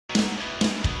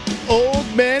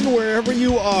men, wherever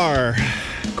you are.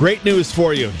 Great news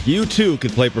for you. You too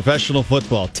could play professional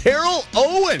football. Terrell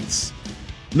Owens,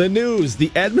 the news,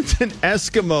 the Edmonton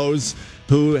Eskimos,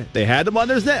 who they had him on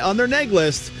their neg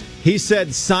list. He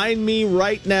said, sign me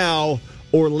right now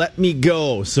or let me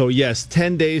go. So yes,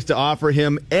 10 days to offer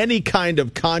him any kind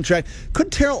of contract.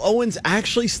 Could Terrell Owens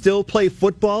actually still play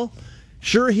football?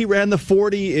 Sure, he ran the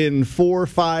 40 in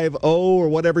 4.50 or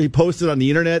whatever he posted on the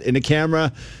internet in a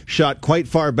camera shot quite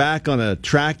far back on a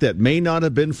track that may not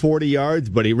have been 40 yards,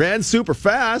 but he ran super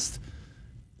fast.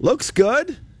 Looks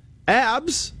good.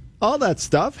 Abs, all that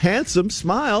stuff. Handsome,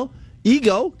 smile,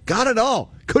 ego, got it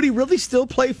all. Could he really still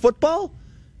play football?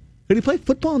 Could he play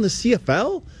football in the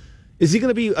CFL? Is he going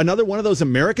to be another one of those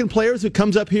American players who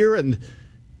comes up here and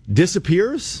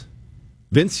disappears?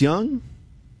 Vince Young?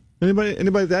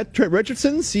 Anybody that? Trent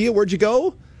Richardson? See you? Where'd you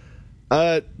go?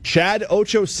 Chad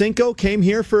Ochocinco came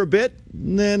here for a bit,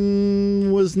 and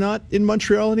then was not in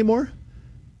Montreal anymore.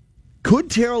 Could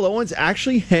Terrell Owens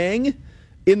actually hang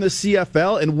in the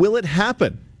CFL, and will it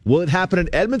happen? Will it happen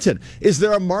in Edmonton? Is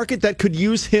there a market that could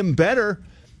use him better?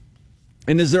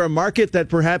 And is there a market that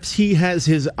perhaps he has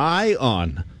his eye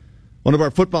on? One of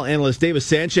our football analysts, Davis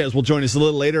Sanchez, will join us a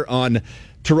little later on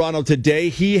Toronto Today.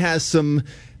 He has some,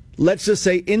 let's just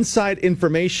say, inside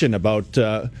information about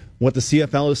what the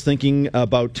CFL is thinking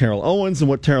about Terrell Owens and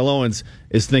what Terrell Owens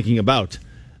is thinking about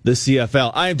the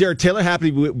CFL. I am Derek Taylor,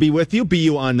 happy to be with you. Be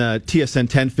you on TSN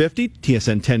 1050,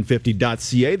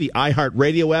 tsn1050.ca, the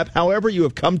iHeartRadio app. However you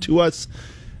have come to us,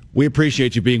 we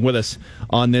appreciate you being with us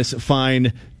on this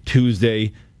fine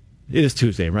Tuesday. It is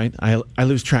Tuesday, right? I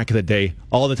lose track of the day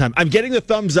all the time. I'm getting the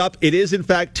thumbs up. It is, in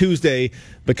fact, Tuesday,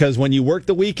 because when you work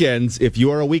the weekends, if you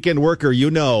are a weekend worker,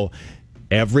 you know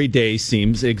every day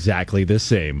seems exactly the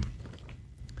same.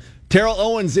 Terrell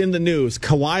Owens in the news.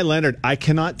 Kawhi Leonard, I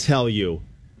cannot tell you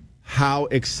how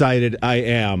excited I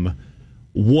am.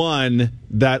 One,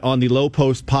 that on the Low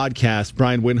Post podcast,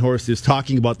 Brian Windhorst is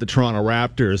talking about the Toronto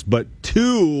Raptors. But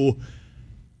two,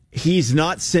 he's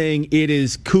not saying it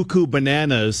is cuckoo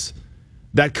bananas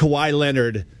that Kawhi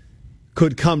Leonard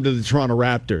could come to the Toronto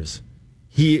Raptors.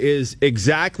 He is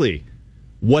exactly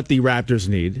what the Raptors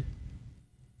need.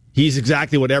 He's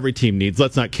exactly what every team needs.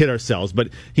 Let's not kid ourselves, but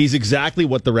he's exactly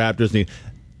what the Raptors need.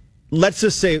 Let's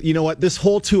just say, you know what, this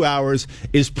whole 2 hours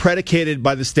is predicated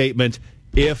by the statement,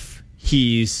 if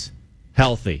he's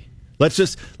healthy. Let's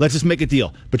just make a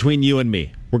deal between you and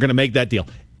me. We're going to make that deal.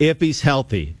 If he's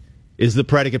healthy is the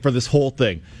predicate for this whole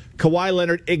thing. Kawhi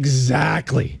Leonard,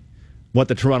 exactly what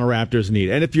the Toronto Raptors need.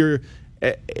 And if you're,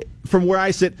 from where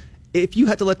I sit, if you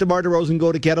had to let DeMar DeRozan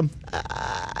go to get him,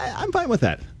 I'm fine with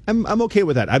that. I'm okay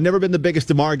with that. I've never been the biggest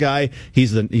DeMar guy.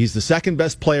 He's the second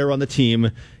best player on the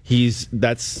team.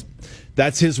 That's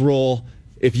his role.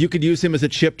 If you could use him as a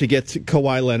chip to get to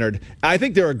Kawhi Leonard, I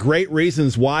think there are great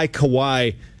reasons why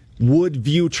Kawhi would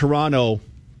view Toronto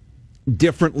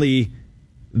differently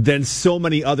than so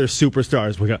many other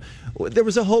superstars. There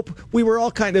was a hope. We were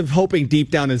all kind of hoping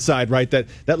deep down inside, right, that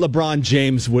LeBron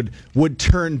James would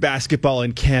turn basketball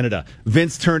in Canada.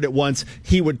 Vince turned it once.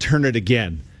 He would turn it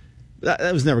again.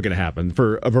 That was never going to happen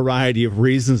for a variety of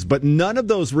reasons. But none of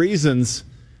those reasons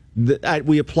that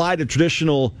we apply to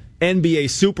traditional NBA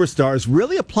superstars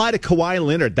really apply to Kawhi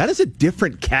Leonard. That is a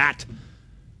different cat.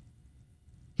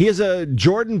 He has a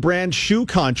Jordan brand shoe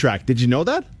contract. Did you know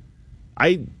that?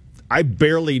 I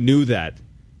barely knew that,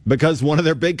 because one of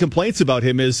their big complaints about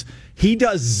him is he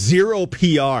does zero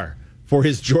PR for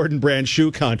his Jordan brand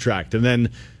shoe contract. And then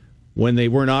when they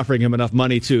weren't offering him enough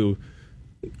money to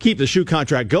keep the shoe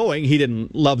contract going, he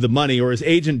didn't love the money, or his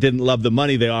agent didn't love the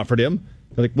money they offered him.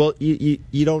 They're like, well,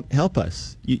 you don't help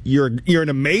us. You're an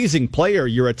amazing player.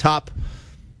 You're a top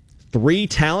 3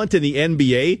 talent in the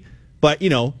NBA, but,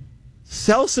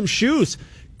 sell some shoes.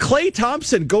 Klay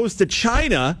Thompson goes to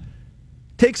China,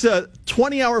 takes a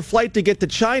 20-hour flight to get to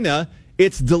China.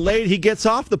 It's delayed. He gets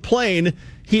off the plane.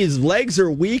 His legs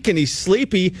are weak and he's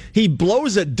sleepy. He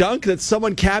blows a dunk that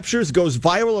someone captures, goes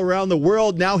viral around the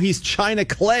world. Now he's China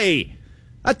Klay.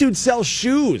 That dude sells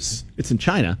shoes. It's in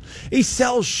China. He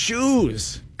sells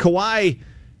shoes. Kawhi,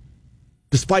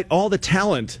 despite all the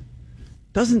talent,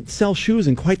 doesn't sell shoes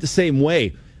in quite the same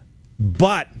way.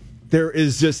 But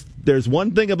there's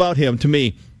one thing about him, to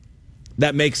me,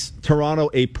 that makes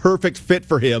Toronto a perfect fit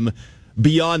for him,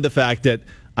 beyond the fact that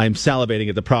I'm salivating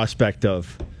at the prospect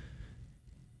of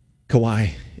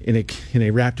Kawhi in a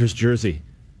Raptors jersey.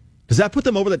 Does that put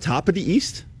them over the top of the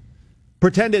East?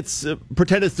 Pretend it's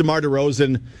DeMar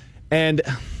DeRozan, and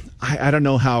I don't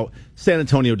know how San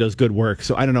Antonio does good work,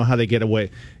 so I don't know how they get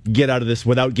out of this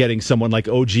without getting someone like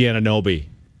OG Anunoby.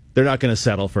 They're not going to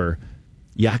settle for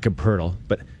Jakob Poeltl,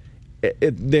 but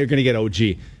they're going to get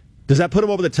OG. Does that put him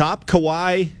over the top?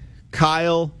 Kawhi,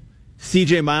 Kyle,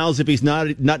 CJ Miles, if he's not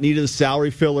needed as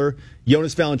salary filler,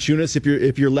 Jonas Valanciunas,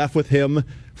 if you're left with him,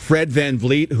 Fred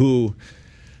VanVleet, who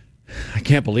I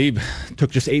can't believe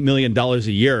took just $8 million a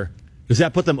year. Does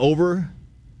that put them over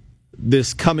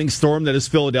this coming storm that is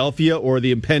Philadelphia or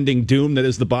the impending doom that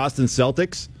is the Boston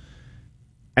Celtics?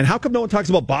 And how come no one talks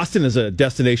about Boston as a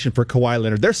destination for Kawhi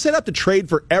Leonard? They're set up to trade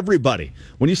for everybody.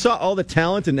 When you saw all the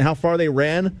talent and how far they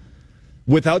ran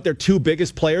without their two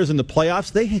biggest players in the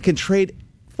playoffs, they can trade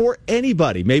for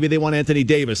anybody. Maybe they want Anthony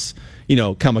Davis,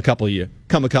 come a couple of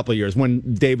years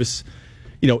when Davis,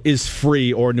 is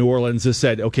free, or New Orleans has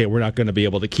said, okay, we're not going to be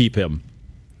able to keep him.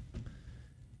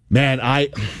 Man, I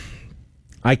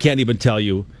can't even tell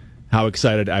you how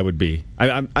excited I would be.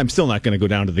 I'm still not going to go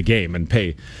down to the game and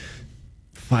pay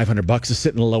 $500 to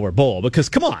sit in a lower bowl because,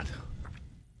 come on.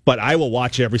 But I will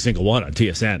watch every single one on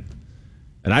TSN,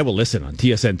 and I will listen on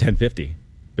TSN 1050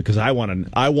 because I want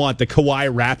the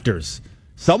Kawhi Raptors.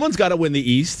 Someone's got to win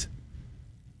the East.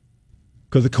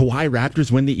 Because the Kawhi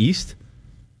Raptors win the East,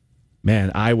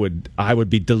 man, I would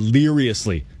be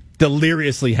deliriously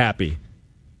happy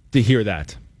to hear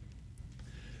that.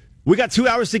 We got 2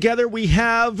 hours together. We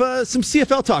have some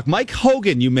CFL talk. Mike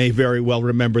Hogan, you may very well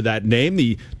remember that name.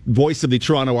 The voice of the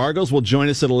Toronto Argos will join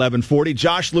us at 11:40.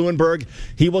 Josh Lewenberg,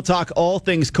 he will talk all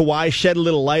things Kawhi, shed a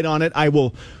little light on it. I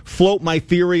will float my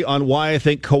theory on why I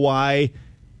think Kawhi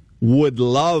would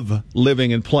love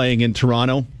living and playing in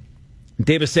Toronto.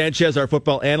 Davis Sanchez, our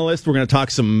football analyst, we're going to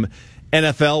talk some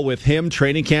NFL with him.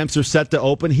 Training camps are set to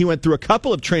open. He went through a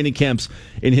couple of training camps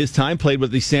in his time, played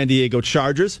with the San Diego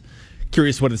Chargers.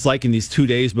 Curious what it's like in these 2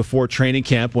 days before training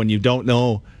camp when you don't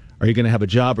know, are you going to have a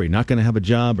job? Are you not going to have a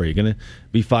job? Are you going to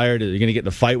be fired? Are you going to get in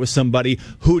a fight with somebody?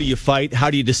 Who do you fight?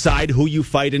 How do you decide who you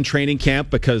fight in training camp?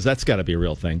 Because that's got to be a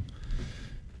real thing.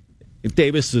 If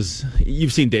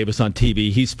you've seen Davis on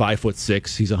TV. He's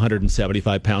 5'6". He's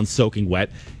 175 pounds, soaking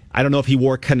wet. I don't know if he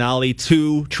wore Canali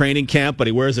to training camp, but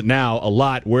he wears it now a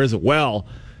lot, wears it well.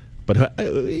 But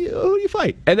who do you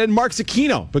fight? And then Mark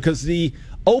Zucchino, because the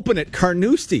Open at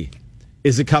Carnoustie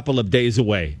is a couple of days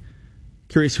away.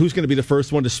 Curious who's going to be the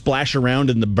first one to splash around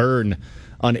in the burn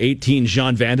on 18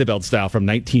 Jean Vandeveld style from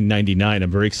 1999. I'm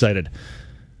very excited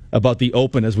about the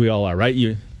Open, as we all are, right?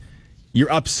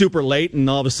 You're up super late, and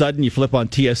all of a sudden you flip on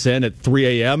TSN at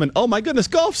 3 a.m., and oh my goodness,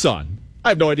 golf's on. I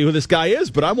have no idea who this guy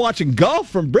is, but I'm watching golf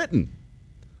from Britain.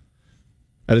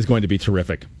 That is going to be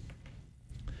terrific.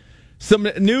 Some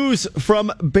news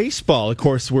from baseball. Of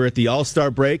course, we're at the All-Star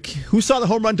break. Who saw the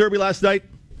Home Run Derby last night?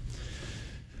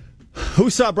 Who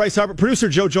saw Bryce Harper? Producer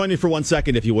Joe, join me for 1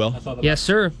 second, if you will. Yes,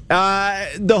 sir.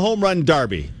 The Home Run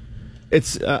Derby.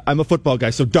 I'm a football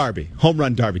guy, so Derby. Home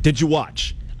Run Derby. Did you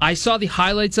watch? I saw the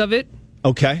highlights of it.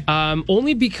 Okay.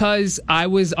 Only because I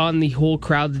was on the whole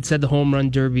crowd that said the Home Run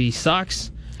Derby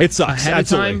sucks. It sucks. Ahead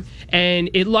Absolutely. of time, and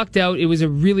it lucked out. It was a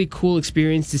really cool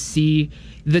experience to see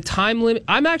the time limit.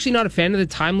 I'm actually not a fan of the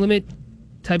time limit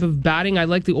type of batting. I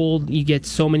like the old, you get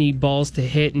so many balls to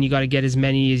hit, and you got to get as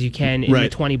many as you can in the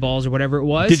 20 balls or whatever it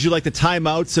was. Did you like the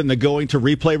timeouts and the going to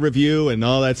replay review and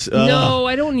all that? No,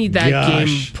 I don't need that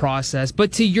game process.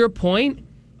 But to your point,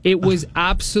 it was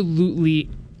absolutely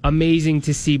amazing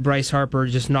to see Bryce Harper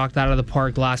just knocked out of the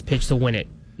park last pitch to win it.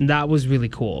 That was really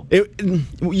cool.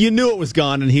 You knew it was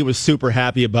gone, and he was super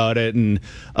happy about it. And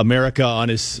America on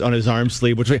his arm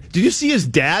sleeve. Did you see his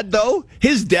dad though?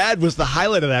 His dad was the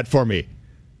highlight of that for me.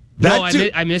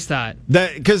 I missed that.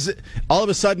 Because all of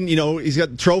a sudden, he's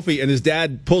got the trophy, and his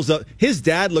dad pulls up. His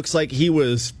dad looks like he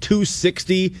was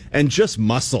 260 and just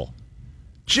muscle,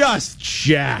 just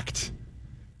jacked.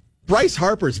 Bryce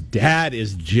Harper's dad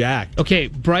is jacked. Okay,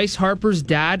 Bryce Harper's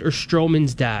dad or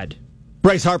Stroman's dad?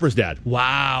 Bryce Harper's dad.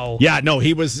 Wow. Yeah, no,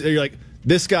 he was. You're like,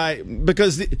 this guy,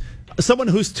 because someone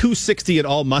who's 260 and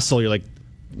all muscle, you're like,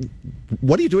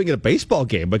 what are you doing at a baseball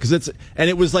game? Because it's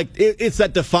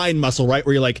that defined muscle, right?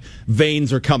 Where you're like,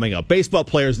 veins are coming up. Baseball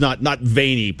players not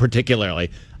veiny particularly.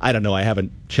 I don't know. I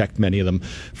haven't checked many of them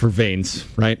for veins,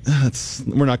 right?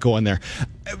 We're not going there.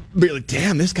 But you're like,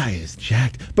 damn, this guy is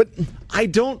jacked. But I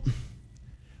don't.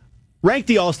 Rank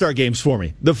the All-Star games for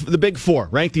me. The big four.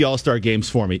 Rank the All-Star games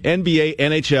for me. NBA,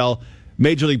 NHL,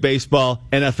 Major League Baseball,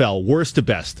 NFL. Worst to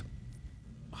best.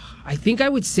 I think I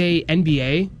would say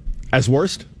NBA. As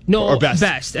worst? No, or best?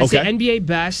 Best. I'd say NBA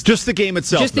best. Just the game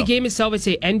itself. Just the game itself, I'd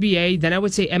say NBA. Then I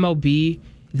would say MLB.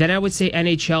 Then I would say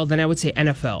NHL. Then I would say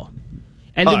NFL.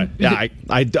 And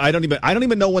I don't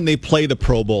even know when they play the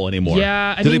Pro Bowl anymore.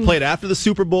 Yeah, do they play it after the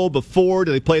Super Bowl? Before?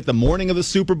 Do they play it the morning of the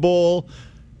Super Bowl?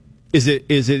 Is it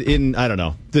in, I don't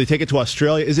know, do they take it to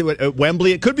Australia? Is it at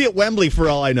Wembley? It could be at Wembley for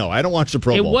all I know. I don't watch the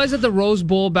Pro Bowl. It was at the Rose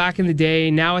Bowl back in the day.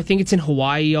 Now I think it's in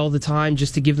Hawaii all the time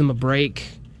just to give them a break.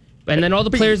 And then all the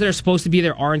players that are supposed to be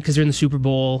there aren't because they're in the Super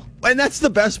Bowl. And that's the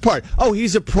best part. Oh,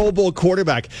 he's a Pro Bowl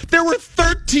quarterback. There were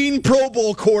 13 Pro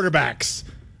Bowl quarterbacks.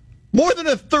 More than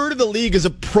a third of the league is a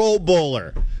Pro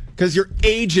Bowler because your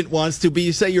agent wants to be,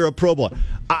 you say you're a Pro Bowler.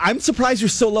 I'm surprised you're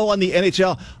so low on the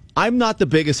NHL. I'm not the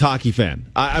biggest hockey fan.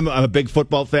 I'm a big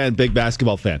football fan, big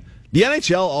basketball fan. The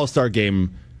NHL All-Star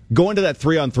Game, going to that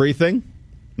 3-on-3 thing,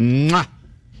 mwah.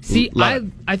 See,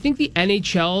 I think the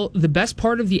NHL, the best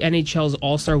part of the NHL's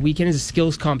All-Star Weekend is a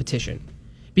skills competition.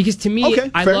 Because to me,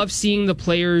 I love seeing the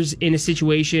players in a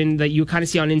situation that you kind of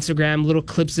see on Instagram, little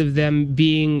clips of them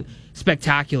being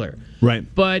spectacular. Right.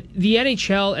 But the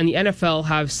NHL and the NFL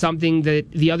have something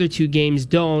that the other two games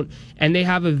don't, and they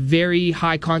have a very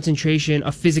high concentration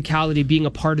of physicality being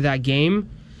a part of that game.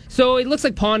 So it looks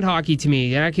like pond hockey to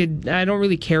me, and I don't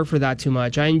really care for that too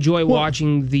much. I enjoy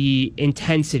watching the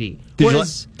intensity. Did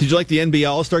you like the NBA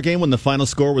All-Star Game when the final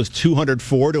score was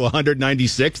 204 to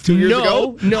 196 2 years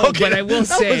ago? No, okay, but I will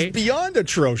say... That was beyond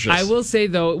atrocious. I will say,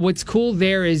 though, what's cool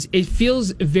there is it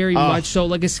feels very much so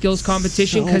like a skills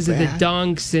competition because of the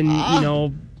dunks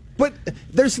and, But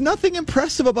there's nothing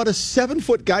impressive about a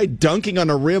 7-foot guy dunking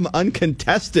on a rim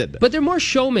uncontested. But they're more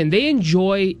showmen. They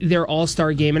enjoy their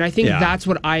All-Star Game, and I think that's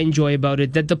what I enjoy about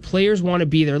it, that the players want to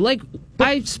be there. Like,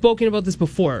 I've spoken about this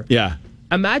before. Yeah.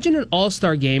 Imagine an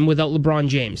All-Star Game without LeBron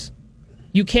James.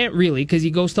 You can't really, because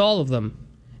he goes to all of them.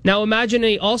 Now imagine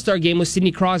an All-Star Game with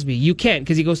Sidney Crosby. You can't,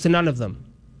 because he goes to none of them.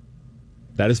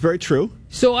 That is very true.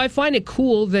 So I find it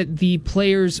cool that the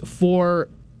players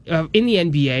in the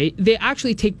NBA, they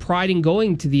actually take pride in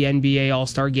going to the NBA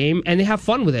All-Star Game, and they have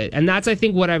fun with it. And that's, I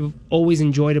think, what I've always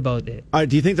enjoyed about it.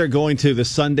 Do you think they're going to the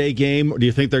Sunday game, or do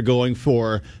you think they're going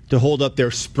to hold up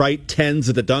their Sprite 10s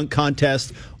at the dunk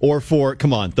contest, or for,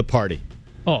 the party?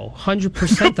 Oh,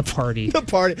 100% the party. The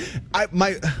party.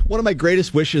 One of my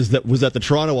greatest wishes that was at the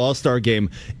Toronto All-Star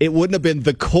Game, it wouldn't have been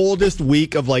the coldest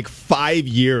week of 5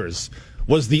 years.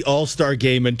 Was the All-Star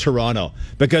Game in Toronto,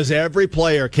 because every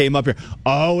player came up here.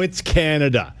 Oh, it's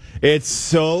Canada. It's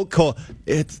so cold.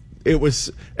 It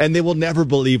was, and they will never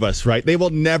believe us, right? They will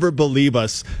never believe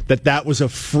us that was a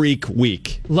freak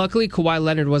week. Luckily, Kawhi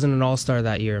Leonard wasn't an All-Star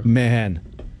that year. Man,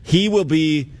 he will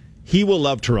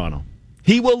love Toronto.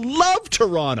 He will love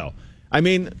Toronto. I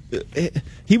mean,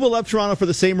 he will love Toronto for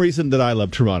the same reason that I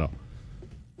love Toronto,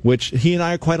 which he and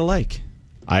I are quite alike.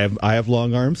 I have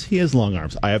long arms. He has long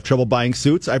arms. I have trouble buying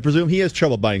suits. I presume he has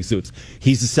trouble buying suits.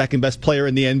 He's the second best player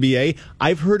in the NBA.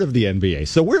 I've heard of the NBA.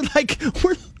 So we're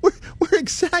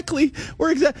exactly.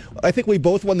 I think we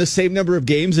both won the same number of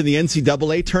games in the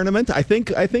NCAA tournament. I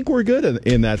think we're good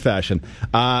in that fashion.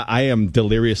 I am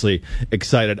deliriously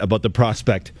excited about the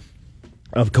prospect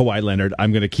of Kawhi Leonard.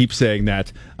 I'm going to keep saying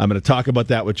that. I'm going to talk about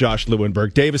that with Josh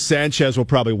Lewenberg. Davis Sanchez will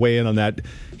probably weigh in on that.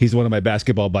 He's one of my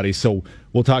basketball buddies, so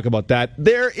we'll talk about that.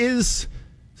 There is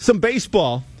some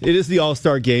baseball. It is the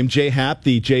All-Star Game. Jay Happ,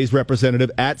 the Jays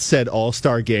representative at said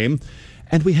All-Star Game.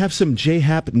 And we have some Jay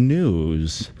Happ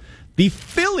news. The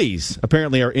Phillies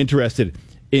apparently are interested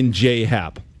in Jay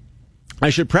Happ.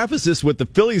 I should preface this with the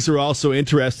Phillies are also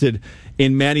interested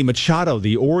in Manny Machado,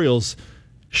 the Orioles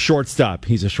shortstop.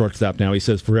 He's a shortstop now, he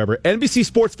says forever. NBC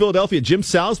Sports Philadelphia, Jim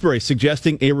Salisbury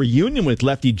suggesting a reunion with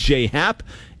lefty Jay Happ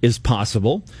is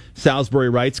possible. Salisbury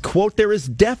writes, quote, there is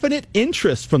definite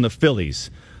interest from the Phillies,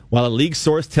 while a league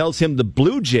source tells him the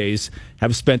Blue Jays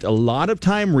have spent a lot of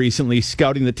time recently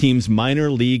scouting the team's minor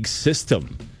league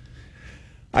system.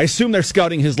 I assume they're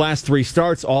scouting his last 3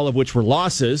 starts, all of which were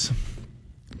losses.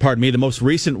 Pardon me, the most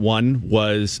recent one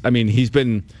was, he's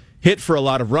been hit for a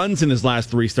lot of runs in his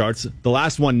last 3 starts. The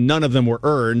last one, none of them were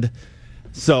earned.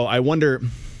 So I wonder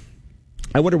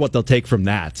what they'll take from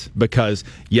that. Because,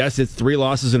 yes, it's 3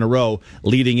 losses in a row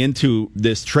leading into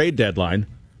this trade deadline.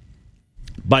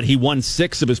 But he won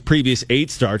 6 of his previous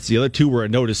 8 starts. The other 2 were a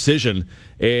no decision.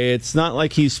 It's not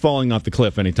like he's falling off the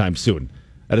cliff anytime soon.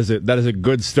 That is a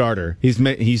good starter. He's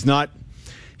not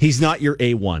your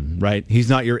A1, right? He's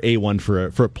not your A1 for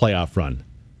a playoff run.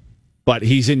 But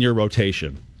he's in your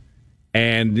rotation.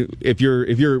 And if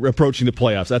you're approaching the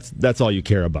playoffs, that's all you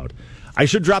care about. I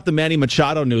should drop the Manny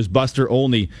Machado news. Buster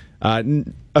Olney,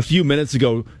 a few minutes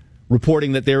ago,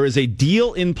 reporting that there is a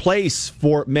deal in place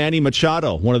for Manny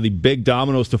Machado, one of the big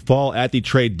dominoes to fall at the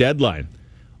trade deadline.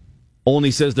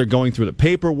 Olney says they're going through the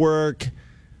paperwork.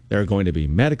 There are going to be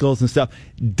medicals and stuff.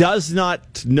 Does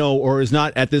not know, or is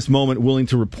not at this moment willing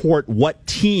to report what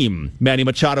team Manny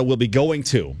Machado will be going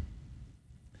to.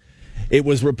 it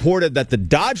was reported that the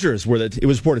Dodgers it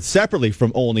was reported separately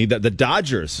from Olney that the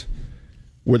Dodgers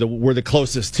were the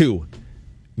closest to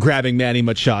grabbing Manny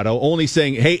Machado. Olney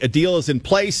saying, hey, a deal is in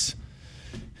place.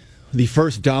 The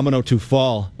first domino to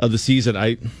fall of the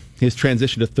season. His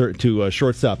transition to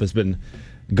shortstop has been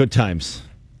good times.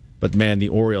 But man, the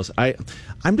Orioles, I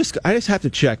just have to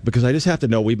check because I just have to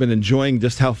know. We've been enjoying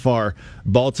just how far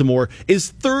Baltimore is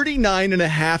 39 and a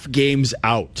half games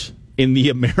out in the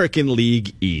American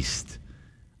League East.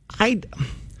 I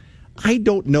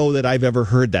don't know that I've ever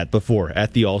heard that before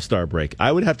at the All-Star break.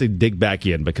 I would have to dig back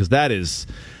in because that is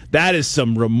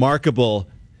some remarkable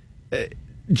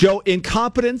Joe,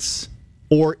 incompetence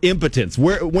or impotence?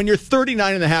 When you're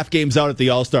 39 and a half games out at the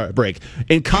All-Star break,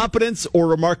 incompetence or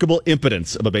remarkable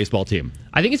impotence of a baseball team?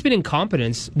 I think it's been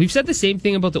incompetence. We've said the same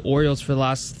thing about the Orioles for the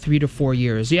last 3 to 4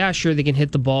 years. Yeah, sure, they can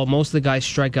hit the ball. Most of the guys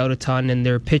strike out a ton, and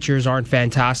their pitchers aren't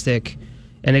fantastic,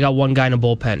 and they got one guy in a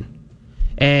bullpen.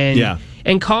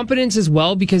 And competence as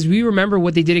well, because we remember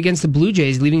what they did against the Blue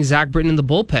Jays, leaving Zach Britton in the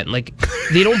bullpen. Like,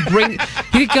 they don't bring...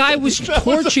 the guy was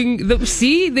torching... They were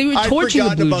torching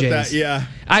the Blue Jays. That, yeah.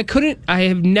 I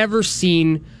have never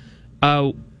seen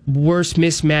worse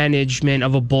mismanagement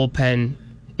of a bullpen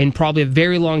in probably a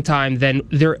very long time than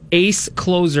their ace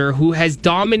closer, who has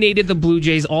dominated the Blue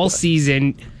Jays all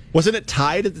season. Wasn't it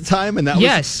tied at the time? And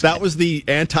that was the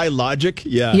anti-logic?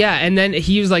 Yeah. Yeah, and then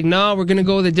he was like, no, we're going to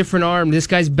go with a different arm. This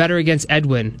guy's better against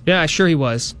Edwin. Yeah, sure he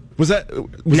was. Was that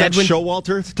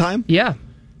Showalter at the time? Yeah.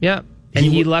 And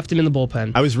he left him in the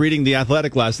bullpen. I was reading The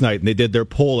Athletic last night, and they did their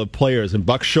poll of players, and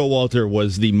Buck Showalter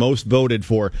was the most voted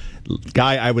for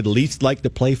guy I would least like to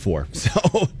play for.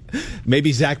 So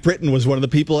maybe Zach Britton was one of the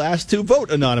people asked to vote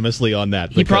anonymously on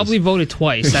that. He probably voted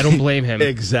twice. I don't blame him.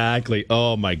 Exactly.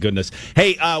 Oh, my goodness.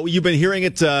 Hey, you've been hearing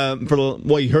it, you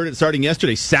heard it starting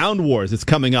yesterday. Sound Wars. It's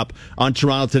coming up on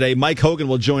Toronto Today. Mike Hogan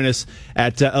will join us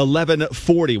at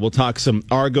 11:40. We'll talk some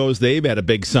Argos. They've had a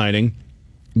big signing.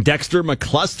 Dexter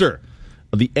McCluster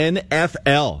of the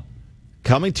NFL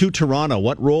coming to Toronto.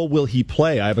 What role will he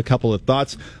play? I have a couple of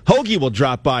thoughts. Hoagie will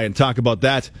drop by and talk about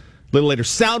that a little later.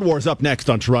 Sound Wars up next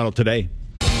on Toronto Today.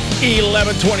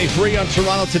 11:23 on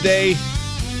Toronto Today.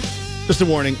 Just a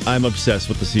warning, I'm obsessed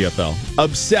with the CFL.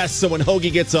 Obsessed. So when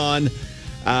Hoagie gets on,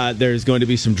 there's going to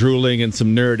be some drooling and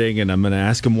some nerding, and I'm going to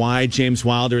ask him why James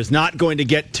Wilder is not going to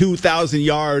get 2,000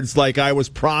 yards like I was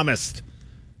promised.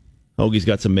 Hoagie's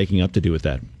got some making up to do with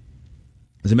that.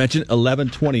 As I mentioned,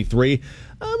 11:23.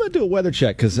 I'm going to do a weather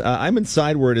check because I'm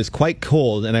inside where it is quite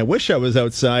cold, and I wish I was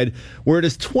outside where it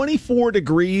is 24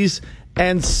 degrees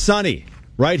and sunny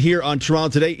right here on Toronto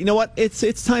Today. You know what?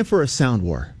 It's time for a sound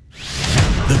war.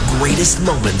 The greatest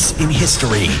moments in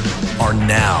history are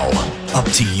now up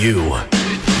to you.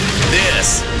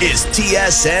 This is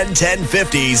TSN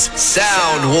 1050's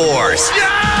Sound Wars.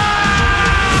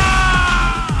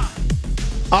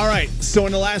 All right, so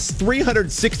in the last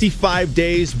 365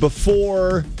 days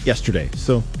before yesterday,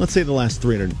 so let's say the last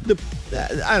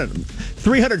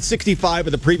 365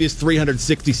 of the previous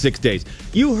 366 days,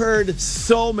 you heard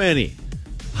so many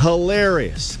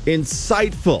hilarious,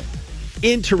 insightful,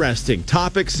 interesting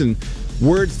topics and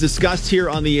words discussed here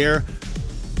on the air.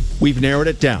 We've narrowed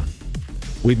it down.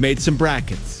 We've made some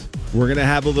brackets. We're going to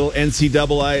have a little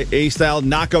NCAA-style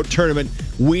knockout tournament.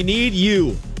 We need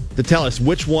you to tell us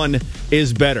which one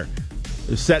is better.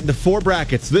 They're set into 4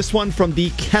 brackets. This one from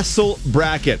the Kessel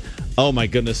bracket. Oh my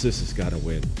goodness, this has got to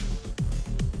win.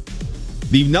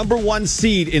 The number 1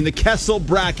 seed in the Kessel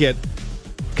bracket.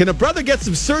 Can a brother get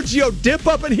some Sergio Dip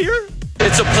up in here?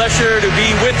 It's a pleasure to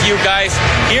be with you guys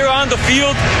here on the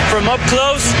field from up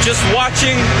close, just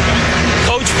watching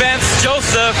Coach Vance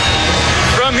Joseph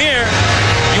from here.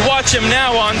 You watch him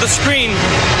now on the screen.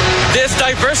 This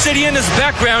diversity in his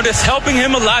background is helping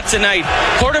him a lot tonight.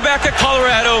 Quarterback at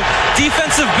Colorado,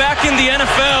 defensive back in the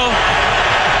NFL,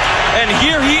 and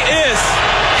here he is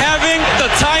having the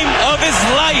time of his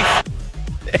life.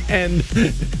 And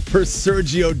for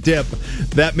Sergio Dip,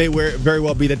 that may very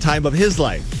well be the time of his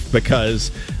life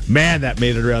because, man, that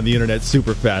made it around the internet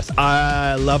super fast.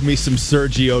 I love me some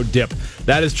Sergio Dip.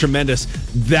 That is tremendous.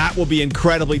 That will be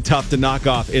incredibly tough to knock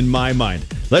off in my mind.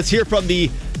 Let's hear from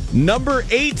the number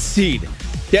 8 seed,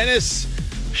 Dennis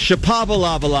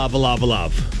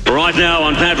Shapovalov. Right now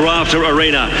on Pat Rafter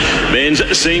Arena, men's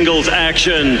singles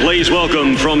action. Please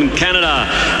welcome from Canada,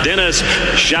 Dennis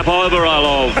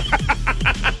Shapovalov.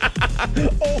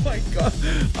 Oh my God.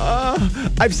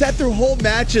 I've sat through whole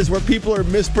matches where people are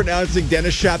mispronouncing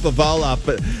Dennis Shapovalov,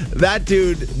 but that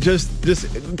dude just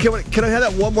can I have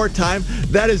that one more time?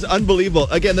 That is unbelievable.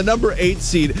 Again, the number 8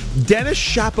 seed, Dennis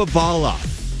Shapovalov.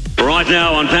 Right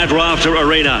now on Pat Rafter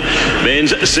Arena,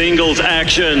 men's singles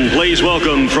action. Please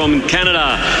welcome from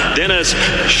Canada, Denis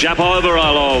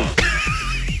Shapovalov.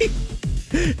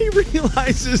 He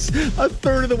realizes a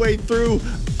third of the way through,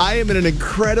 I am in an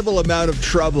incredible amount of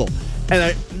trouble.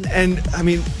 And I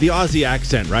mean, the Aussie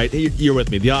accent, right? You're with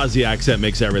me. The Aussie accent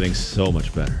makes everything so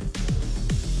much better.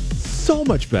 So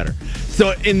much better.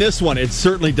 So in this one, it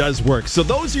certainly does work. So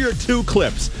those are your two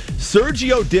clips.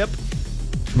 Sergio Dip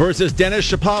versus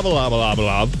Denis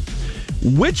Shapovalov.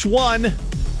 Which one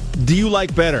do you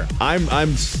like better?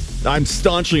 I'm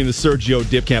staunchly in the Sergio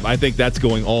Dip camp. I think that's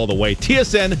going all the way.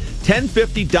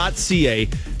 TSN1050.ca.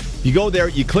 You go there,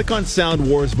 you click on Sound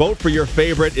Wars, vote for your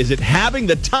favorite. Is it having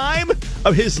the time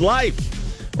of his life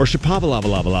or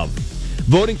Shapovalov?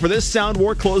 Voting for this Sound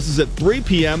War closes at 3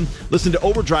 p.m. Listen to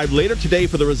Overdrive later today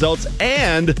for the results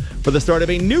and for the start of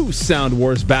a new Sound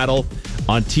Wars battle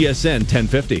on TSN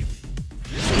 1050.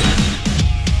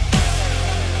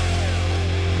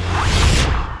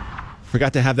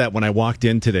 Forgot to have that when I walked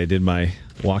in today, did my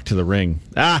walk to the ring.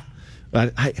 I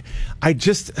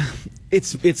just,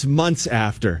 it's months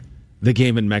after the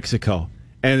game in Mexico.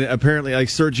 And apparently, like,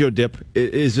 Sergio Dip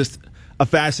is just a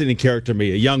fascinating character to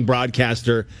me, a young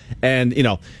broadcaster. And, you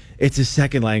know, it's his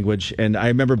second language. And I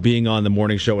remember being on the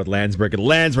morning show with Landsberg, and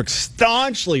Landsberg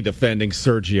staunchly defending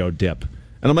Sergio Dip.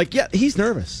 And I'm like, yeah, he's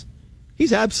nervous.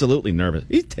 He's absolutely nervous.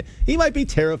 He might be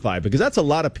terrified because that's a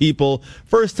lot of people.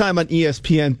 First time on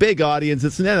ESPN, big audience.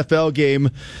 It's an NFL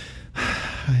game.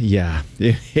 Yeah,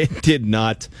 it did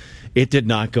not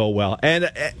go well.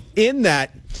 And in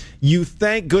that, you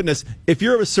thank goodness, if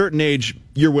you're of a certain age,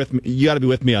 you're with me. You got to be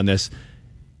with me on this.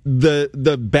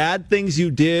 The bad things you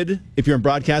did, if you're in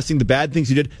broadcasting, the bad things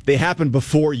you did, they happened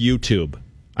before YouTube.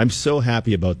 I'm so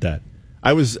happy about that.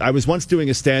 I was once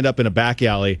doing a stand-up in a back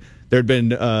alley. There'd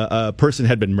been a person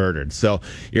had been murdered. So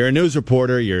you're a news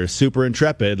reporter, you're super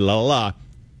intrepid, la la la.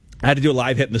 I had to do a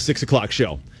live hit in the 6 o'clock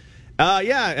show.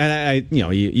 Yeah, and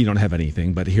you don't have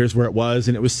anything, but here's where it was,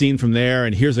 and it was seen from there,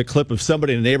 and here's a clip of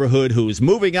somebody in the neighborhood who's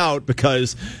moving out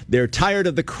because they're tired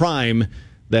of the crime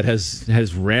that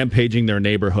has rampaging their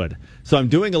neighborhood. So I'm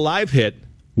doing a live hit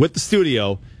with the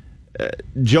studio.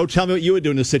 Joe, tell me what you would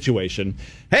do in this situation.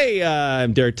 Hey,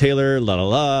 I'm Derek Taylor, la la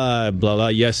la, blah blah.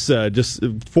 Yes, just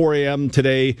 4 a.m.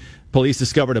 today, police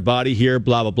discovered a body here,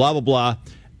 blah blah blah blah blah.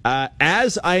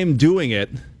 As I am doing it,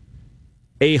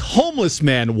 a homeless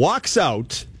man walks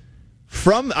out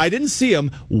from, I didn't see him,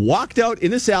 walked out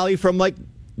in this alley from like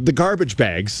the garbage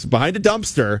bags behind a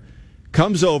dumpster,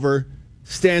 comes over,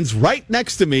 stands right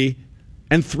next to me,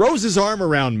 and throws his arm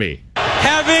around me.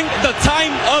 Having the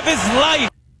time of his life.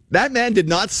 That man did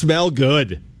not smell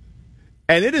good.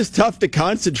 And it is tough to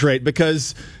concentrate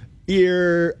because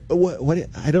you're, what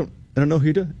I don't know who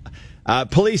you're doing.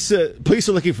 Police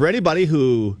are looking for anybody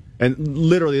who, and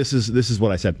literally this is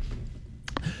what I said.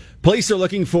 Police are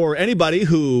looking for anybody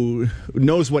who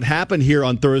knows what happened here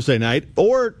on Thursday night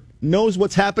or knows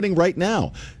what's happening right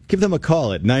now. Give them a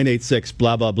call at 986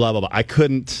 blah blah blah blah blah. I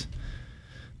couldn't.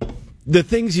 The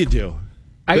things you do.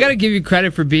 I got to give you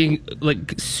credit for being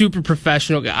like super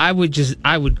professional. I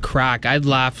would crack. I'd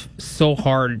laugh so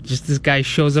hard. Just this guy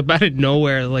shows up out of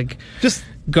nowhere, like just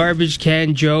garbage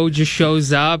can Joe just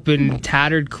shows up in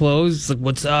tattered clothes. It's like,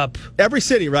 what's up? Every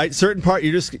city, right? Certain part,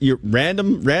 you're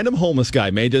random homeless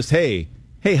guy may just, hey,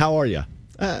 how are you?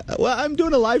 Well, I'm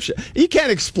doing a live shot. You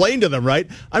can't explain to them, right?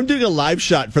 I'm doing a live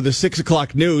shot for the 6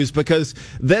 o'clock news because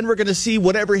then we're going to see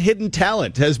whatever hidden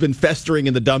talent has been festering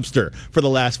in the dumpster for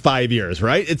the last 5 years,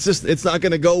 right? It's not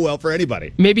going to go well for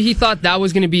anybody. Maybe he thought that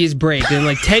was going to be his break. And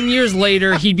like 10 years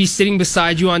later, he'd be sitting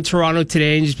beside you on Toronto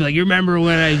Today and just be like, you remember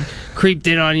when I creeped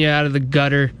in on you out of the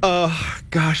gutter? Oh,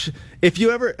 gosh. If you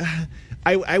ever...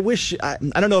 I wish, I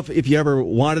don't know if you ever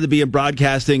wanted to be in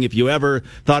broadcasting, if you ever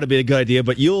thought it'd be a good idea,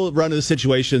 but you'll run into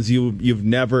situations you've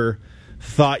never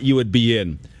thought you would be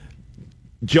in.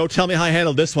 Joe, tell me how I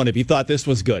handled this one if you thought this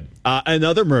was good.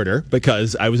 Another murder,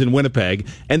 because I was in Winnipeg,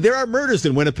 and there are murders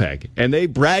in Winnipeg, and they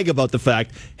brag about the fact,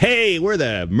 hey, we're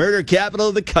the murder capital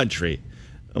of the country.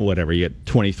 Whatever, you get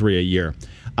 23 a year.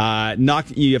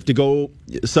 You have to go,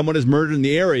 someone is murdered in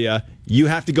the area, you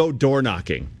have to go door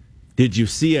knocking. Did you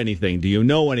see anything? Do you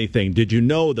know anything? Did you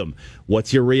know them?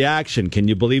 What's your reaction? Can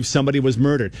you believe somebody was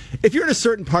murdered? If you're in a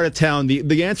certain part of town,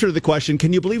 the answer to the question,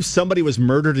 can you believe somebody was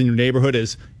murdered in your neighborhood,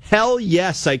 is hell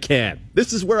yes, I can.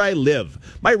 This is where I live.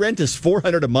 My rent is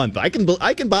 $400 a month. I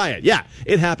can buy it. Yeah,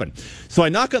 it happened. So I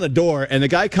knock on the door, and the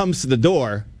guy comes to the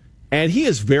door, and he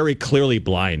is very clearly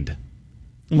blind.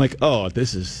 I'm like, oh,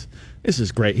 this is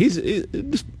great. He's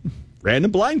this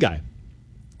random blind guy.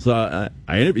 So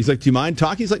I interviewed. He's like, do you mind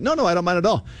talking? He's like, no, I don't mind at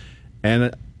all.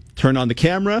 And Turn on the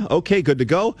camera. Okay, good to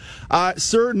go.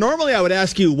 Sir, normally I would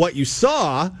ask you what you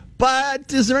saw,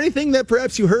 but is there anything that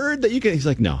perhaps you heard that you can... He's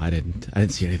like, no, I didn't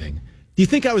see anything. Do you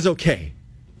think I was okay?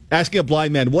 Asking a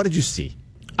blind man, what did you see?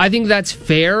 I think that's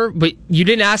fair, but you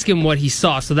didn't ask him what he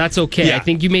saw, so that's okay. Yeah. I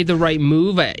think you made the right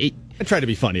move. I tried to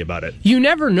be funny about it. You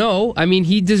never know. I mean,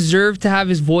 he deserved to have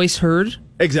his voice heard.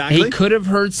 Exactly. He could have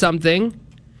heard something,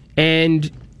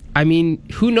 and... I mean,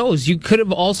 who knows? You could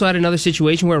have also had another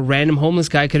situation where a random homeless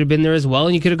guy could have been there as well,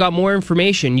 and you could have got more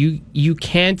information. You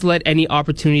can't let any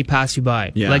opportunity pass you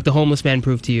by, like the homeless man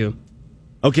proved to you.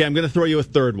 Okay, I'm going to throw you a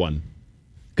third one,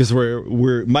 because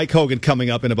we're Mike Hogan coming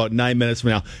up in about 9 minutes from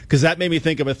now, because that made me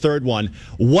think of a third one.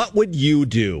 What would you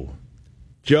do?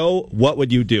 Joe, what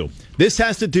would you do? This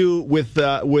has to do with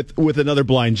another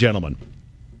blind gentleman.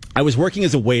 I was working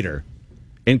as a waiter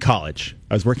in college.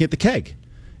 I was working at the Keg.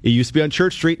 It used to be on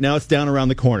Church Street. Now it's down around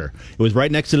the corner. It was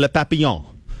right next to Le Papillon.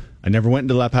 I never went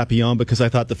into Le Papillon because I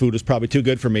thought the food was probably too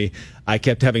good for me. I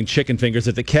kept having chicken fingers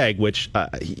at the Keg, which,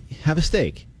 have a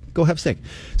steak. Go have steak.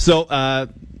 So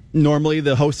normally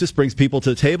the hostess brings people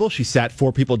to the table. She sat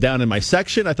 4 people down in my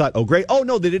section. I thought, oh, great. Oh,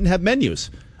 no, they didn't have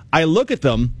menus. I look at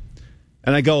them,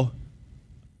 and I go,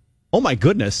 oh, my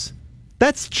goodness,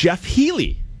 that's Jeff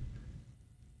Healey.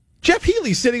 Jeff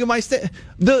Healey sitting in my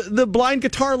the blind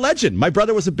guitar legend. My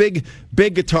brother was a big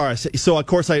guitarist, so of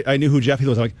course I knew who Jeff Healey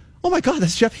was. I'm like, oh my God,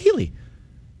 that's Jeff Healey.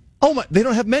 Oh my, they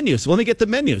don't have menus. Well, let me get the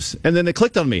menus, and then it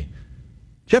clicked on me.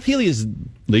 Jeff Healey is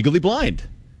legally blind.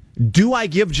 Do I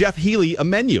give Jeff Healey a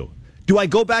menu? Do I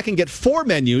go back and get 4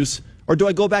 menus, or do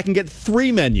I go back and get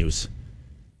 3 menus?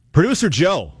 Producer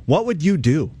Joe, what would you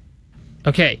do?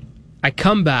 Okay, I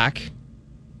come back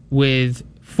with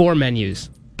 4 menus.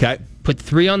 Okay. Put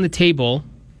 3 on the table,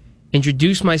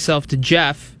 introduce myself to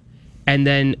Jeff, and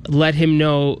then let him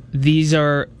know these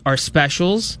are our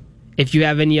specials. If you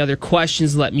have any other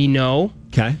questions, let me know.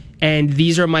 Okay. And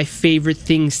these are my favorite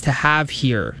things to have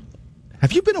here.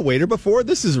 Have you been a waiter before?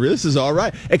 This is all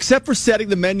right. Except for setting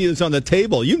the menus on the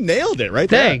table. You nailed it right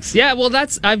there. Thanks. Yeah, well,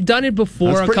 I've done it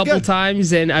before a couple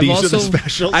times, and These are the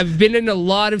specials? I've been in a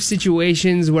lot of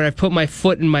situations where I've put my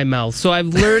foot in my mouth. So I've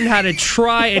learned how to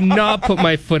try and not put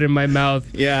my foot in my mouth.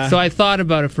 Yeah. So I thought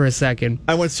about it for a second.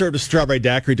 I once served a strawberry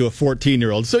daiquiri to a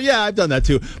 14-year-old. So yeah, I've done that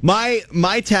too.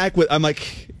 My tack with, I'm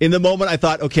like, in the moment I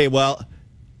thought, okay, well,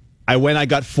 I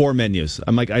got 4 menus.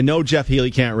 I'm like, I know Jeff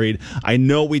Healey can't read. I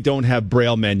know we don't have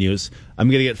Braille menus. I'm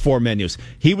going to get 4 menus.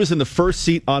 He was in the first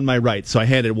seat on my right, so I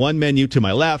handed 1 menu to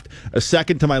my left, a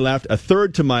second to my left, the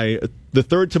third to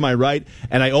my right,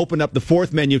 and I opened up the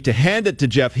 4th menu to hand it to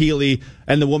Jeff Healey,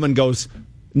 and the woman goes,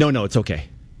 "No, it's okay."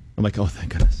 I'm like, oh,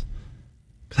 thank goodness.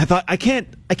 I thought I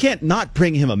can't not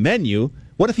bring him a menu.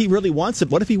 What if he really wants it?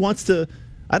 What if he wants to?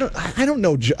 I don't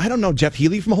know Jeff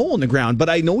Healey from a hole in the ground, but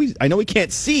I know he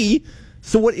can't see.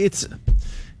 So what? I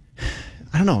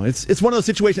don't know. It's one of those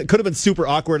situations that could have been super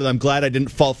awkward, and I'm glad I didn't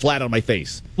fall flat on my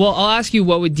face. Well, I'll ask you,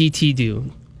 what would DT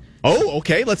do? Oh,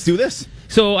 okay. Let's do this.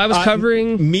 So I was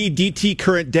covering me DT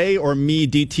current day or me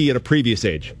DT at a previous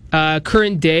age.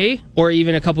 Current day or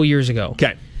even a couple years ago.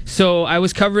 Okay. So I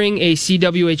was covering a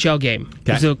CWHL game,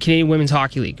 so Canadian Women's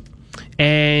Hockey League,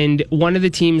 and one of the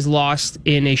teams lost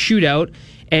in a shootout.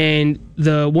 And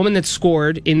the woman that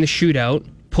scored in the shootout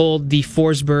pulled the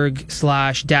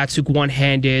Forsberg/Datsuk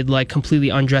one-handed, completely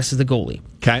undresses the goalie.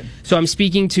 Okay. So I'm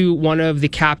speaking to one of the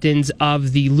captains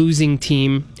of the losing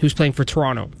team who's playing for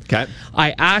Toronto. Okay.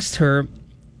 I asked her,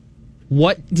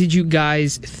 what did you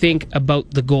guys think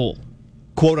about the goal?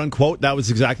 Quote unquote,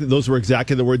 those were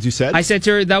exactly the words you said? I said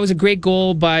to her, that was a great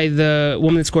goal by the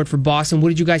woman that scored for Boston. What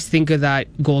did you guys think of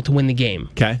that goal to win the game?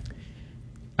 Okay.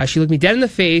 She looked me dead in the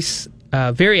face,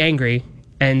 very angry,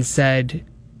 and said,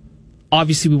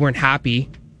 obviously we weren't happy.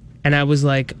 And I was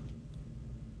like,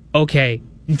 okay,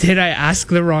 did I ask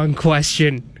the wrong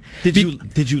question? Did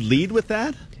you lead with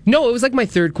that? No, it was like my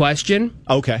 3rd question.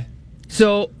 Okay.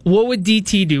 So what would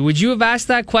DT do? Would you have asked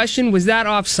that question? Was that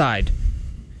offside?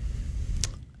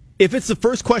 If it's the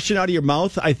first question out of your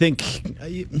mouth, I think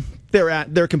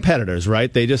they're competitors,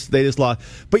 right? They just lost.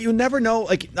 But you never know.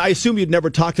 I assume you'd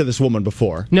never talked to this woman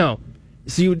before. No.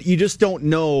 So you just don't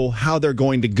know how they're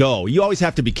going to go. You always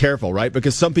have to be careful, right?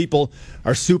 Because some people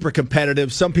are super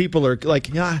competitive. Some people are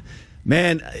like, yeah,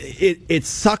 man, it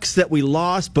sucks that we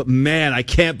lost, but man, I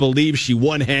can't believe she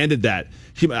one-handed that.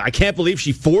 I can't believe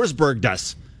she Forsberged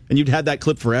us. and you'd had that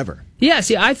clip forever. Yeah,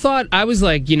 see, I thought, I was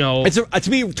like, It's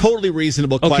to me, totally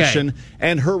reasonable question,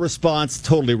 and her response,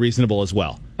 totally reasonable as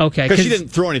well. Okay. Because she didn't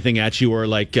throw anything at you or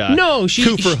like no,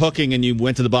 coup for hooking and you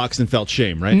went to the box and felt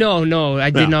shame, right? No,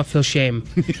 I did not feel shame.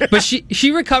 But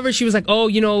she recovered. She was like, oh,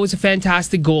 it was a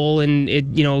fantastic goal, and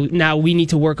now we need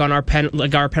to work on our penalty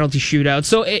shootout.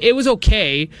 So it was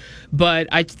okay, but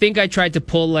I think I tried to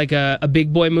pull like a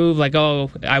big boy move, like, oh,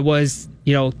 I was...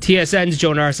 TSN's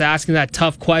Joe Narsa asking that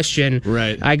tough question.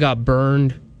 Right. I got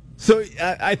burned. So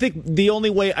I think the only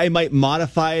way I might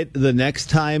modify it the next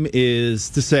time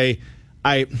is to say,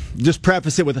 I just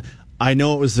preface it with, I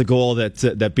know it was the goal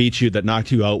that beat you, that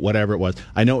knocked you out, whatever it was.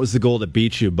 I know it was the goal that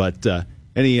beat you, but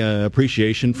any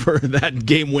appreciation for that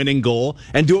game-winning goal?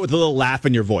 And do it with a little laugh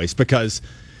in your voice because,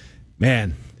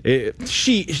 man,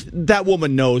 that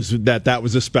woman knows that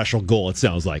was a special goal, it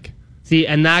sounds like. See,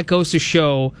 and that goes to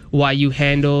show why you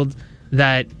handled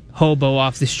that hobo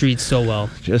off the street so well.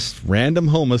 Just random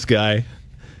homeless guy.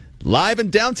 Live in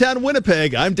downtown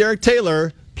Winnipeg, I'm Derek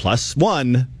Taylor,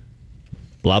 +1.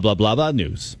 Blah, blah, blah, blah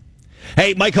news.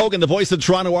 Hey, Mike Hogan, the voice of the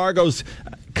Toronto Argos,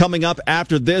 coming up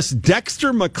after this.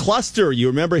 Dexter McCluster, you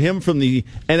remember him from the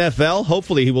NFL?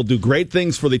 Hopefully he will do great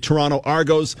things for the Toronto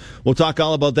Argos. We'll talk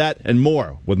all about that and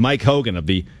more with Mike Hogan of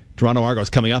the Toronto Argos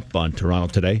coming up on Toronto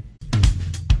Today.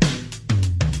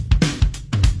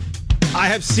 I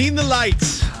have seen the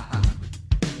lights.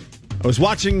 I was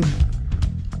watching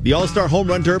the All-Star Home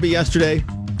Run Derby yesterday.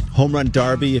 Home Run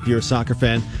Derby, if you're a soccer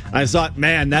fan. I thought,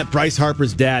 man, that Bryce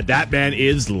Harper's dad, that man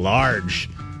is large.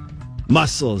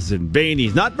 Muscles and veiny.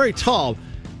 He's not very tall.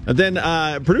 And then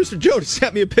producer Joe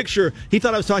sent me a picture. He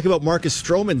thought I was talking about Marcus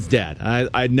Stroman's dad.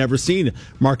 I'd never seen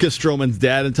Marcus Stroman's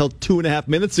dad until 2.5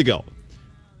 minutes ago.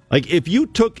 Like, if you've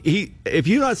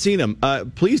not seen him,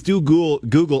 please do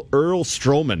Google Earl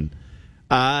Stroman.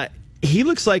 He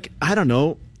looks like, I don't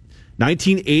know,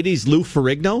 1980s Lou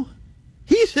Ferrigno.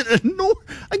 He's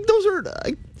those are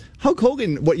Hulk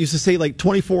Hogan. What used to say, like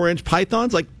 24-inch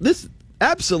pythons, like this.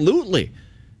 Absolutely,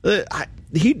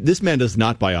 this man does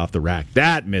not buy off the rack.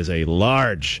 That is a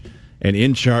large and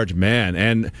in charge man.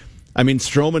 And I mean,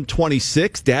 Stroman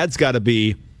 26. Dad's got to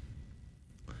be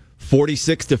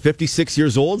 46 to 56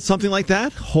 years old, something like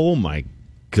that. Oh my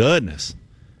goodness!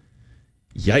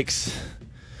 Yikes.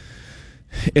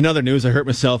 In other news, I hurt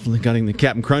myself getting the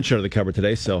Captain Crunch out of the cupboard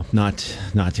today, so not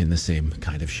in the same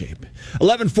kind of shape.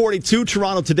 11:42,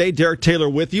 Toronto Today. Derek Taylor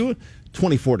with you.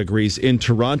 24 degrees in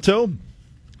Toronto.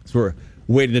 So we're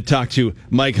waiting to talk to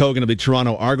Mike Hogan of the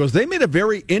Toronto Argos. They made a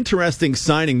very interesting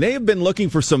signing. They have been looking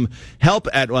for some help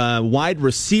at wide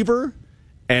receiver,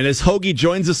 and as Hoagie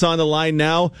joins us on the line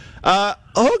now,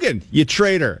 Hogan, you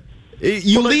traitor.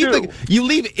 You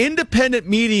leave independent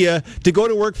media to go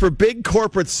to work for big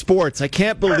corporate sports. I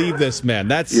can't believe this, man.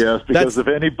 Because if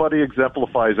anybody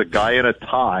exemplifies a guy in a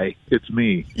tie, it's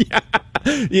me.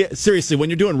 Yeah. Seriously,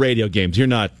 when you're doing radio games, you're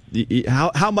not.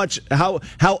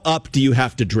 How up do you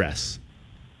have to dress?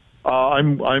 I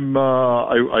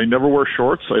never wear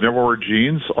shorts. I never wear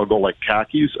jeans. I'll go like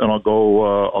khakis, and I'll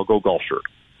go golf shirt.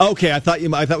 Okay, I thought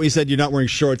when you said you're not wearing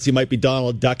shorts, you might be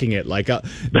Donald Ducking it, like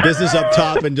business up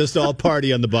top and just all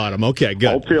party on the bottom. Okay,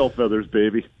 good. All tail feathers,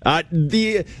 baby.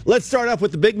 Let's start off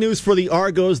with the big news for the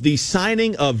Argos: the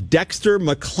signing of Dexter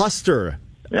McCluster.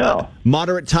 Yeah,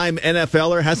 moderate time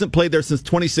NFLer, hasn't played there since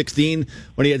 2016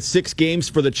 when he had 6 games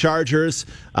for the Chargers.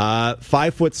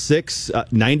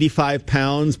 5'6", 95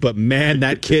 pounds, but man,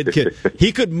 that kid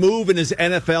could move in his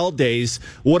NFL days.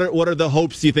 What are the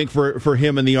hopes, do you think, for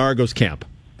him in the Argos camp?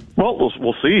 Well,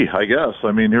 we'll see, I guess.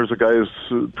 I mean, here's a guy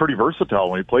who's pretty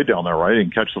versatile when he played down there, right? He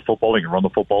can catch the football, he can run the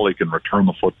football, he can return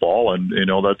the football, and,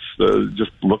 that's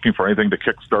just looking for anything to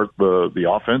kickstart the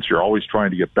offense. You're always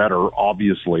trying to get better,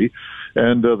 obviously.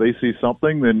 And they see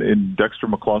something in Dexter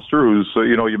McCluster, who's,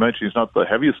 you mentioned he's not the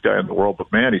heaviest guy in the world, but,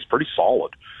 man, he's pretty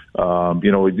solid. He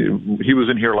was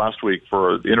in here last week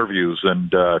for interviews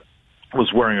and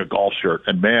was wearing a golf shirt,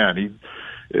 and, man,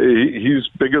 he's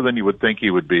bigger than you would think he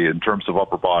would be in terms of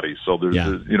upper body. So there's,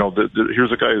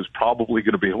 here's a guy who's probably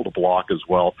going to be able to block as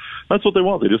well. That's what they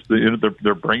want.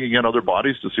 They're bringing in other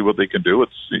bodies to see what they can do.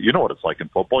 It's, what it's like in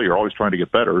football. You're always trying to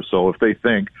get better. So if they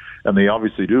think, and they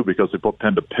obviously do because they put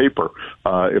pen to paper,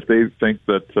 if they think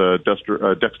that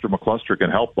Dexter McCluster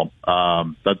can help them,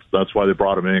 that's why they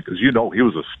brought him in, because he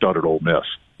was a stud at Ole Miss.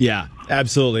 Yeah,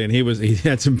 absolutely. And he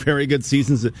had some very good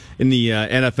seasons in the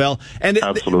NFL. And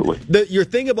absolutely, your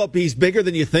thing about he's bigger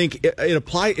than you think,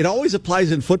 it always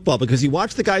applies in football, because you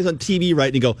watch the guys on TV,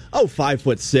 right, and you go,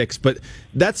 5'6", but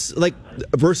that's like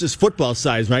versus football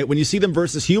size, right? When you see them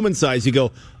versus human size, you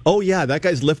go, oh yeah, that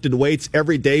guy's lifted weights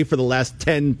every day for the last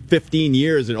 10, 15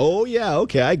 years, and oh yeah,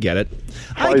 okay, I get it.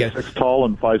 5'6" tall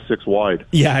and 5'6" wide.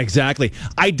 Yeah, exactly.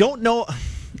 I don't know.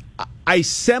 I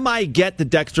semi-get the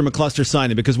Dexter McCluster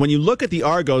signing, because when you look at the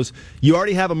Argos, you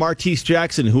already have a Martese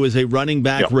Jackson, who is a running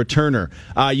back returner.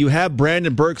 You have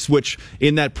Brandon Burks, which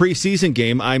in that preseason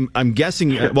game, I'm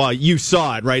guessing, well, you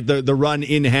saw it, right? The run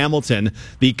in Hamilton,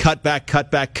 the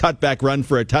cutback run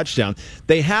for a touchdown.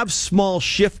 They have small,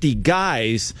 shifty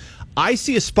guys. I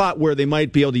see a spot where they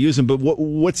might be able to use him, but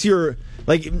what's your,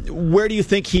 where do you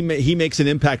think he makes an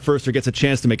impact first, or gets a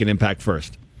chance to make an impact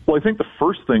first? Well, I think the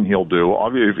first thing he'll do,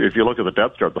 obviously, if you look at the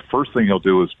depth chart, the first thing he'll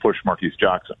do is push Martese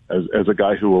Jackson as a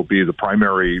guy who will be the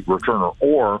primary returner,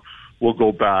 or will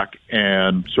go back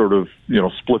and sort of,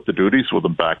 split the duties with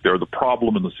him back there. The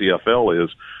problem in the CFL is,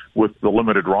 with the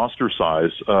limited roster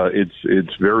size,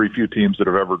 it's very few teams that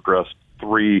have ever dressed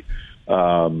three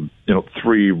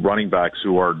running backs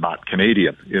who are not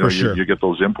Canadian. You get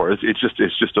those imports. It's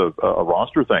just a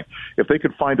roster thing. If they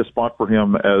could find a spot for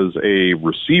him as a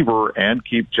receiver and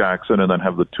keep Jackson, and then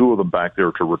have the two of them back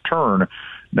there to return,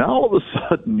 now all of a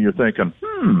sudden you're thinking,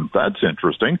 that's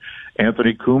interesting.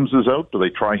 Anthony Coombs is out. Do they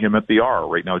try him at the R?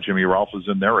 Right now Jimmy Ralph is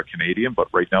in there, a Canadian, but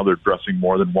right now they're dressing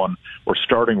more than one, or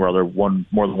starting rather,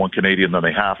 more than one Canadian than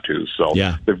they have to. So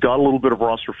they've got a little bit of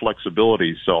roster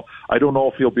flexibility. So I don't know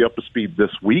if he'll be up to speed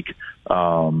this week,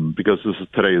 because this is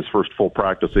today his first full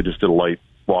practice. They just did a light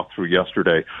walkthrough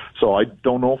yesterday. So I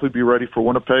don't know if he'd be ready for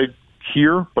Winnipeg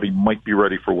here, but he might be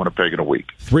ready for Winnipeg in a week.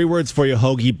 3 words for you,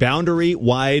 Hoagie: boundary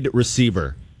wide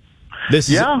receiver. This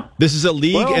is a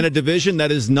league and a division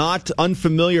that is not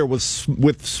unfamiliar with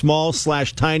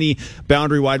small/tiny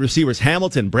boundary wide receivers.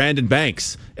 Hamilton, Brandon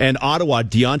Banks, and Ottawa,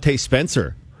 Deontay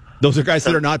Spencer. Those are guys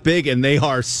that are not big, and they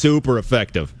are super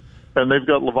effective. And they've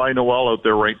got Levi Noel out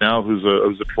there right now, who's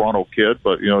a Toronto kid,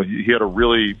 but he had a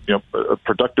really a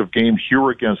productive game here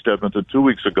against Edmonton 2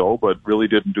 weeks ago, but really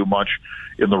didn't do much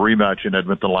in the rematch in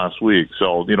Edmonton last week.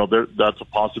 So that's a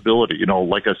possibility.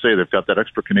 Like I say, they've got that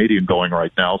extra Canadian going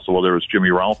right now. So whether it's Jimmy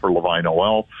Ralph or Levi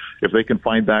Noel, if they can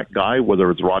find that guy, whether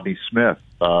it's Rodney Smith,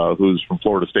 who's from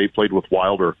Florida State, played with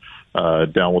Wilder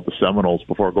down with the Seminoles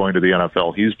before going to the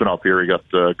NFL. He's been up here. He got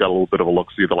a little bit of a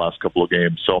look-see the last couple of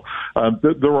games. So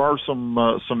there are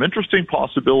some interesting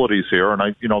possibilities here.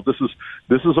 And this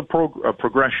is a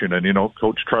progression. And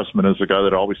Coach Trestman is a guy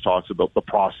that always talks about the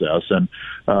process, and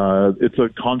it's a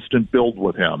constant build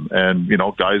with him. And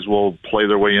guys will play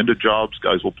their way into jobs,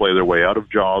 guys will play their way out of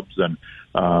jobs, and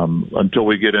until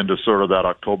we get into sort of that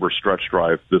October stretch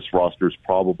drive, this roster is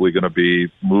probably going to be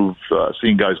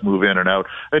seeing guys move in and out.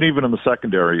 And even in the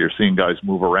secondary, you're seeing guys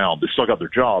move around. They still got their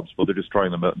jobs, but they're just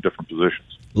trying them out in different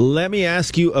positions. Let me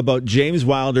ask you about James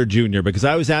Wilder Jr., because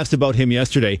I was asked about him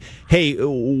yesterday. Hey,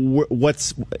 the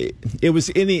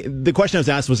question I was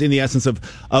asked was in the essence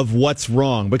of what's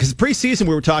wrong, because preseason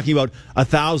we were talking about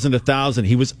 1,000.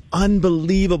 He was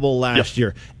unbelievable last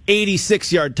year.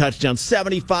 86-yard touchdown,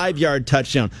 75-yard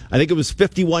touchdown. I think it was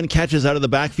 51 catches out of the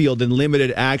backfield in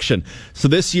limited action. So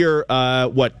this year,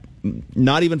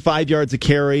 not even 5 yards a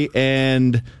carry,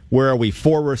 and where are we?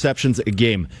 4 receptions a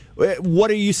game. What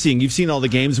are you seeing? You've seen all the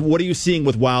games. What are you seeing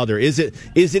with Wilder? Is it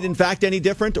in fact any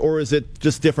different, or is it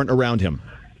just different around him?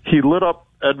 He lit up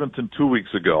Edmonton 2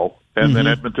 weeks ago, and then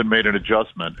Edmonton made an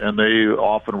adjustment, and they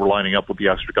often were lining up with the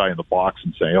extra guy in the box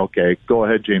and saying, okay, go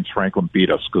ahead, James Franklin,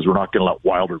 beat us, because we're not going to let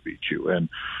Wilder beat you. And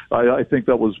I think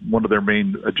that was one of their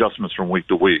main adjustments from week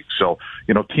to week. So,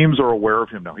 teams are aware of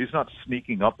him now. He's not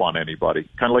sneaking up on anybody.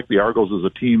 Kind of like the Argos as a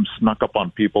team snuck up on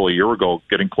people a year ago,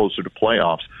 getting closer to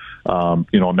playoffs.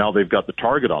 Now they've got the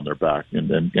target on their back,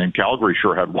 and Calgary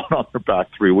sure had one on their back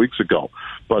 3 weeks ago.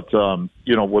 But,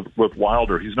 with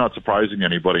Wilder, he's not surprising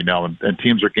anybody now, and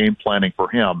teams are game planning for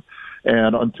him.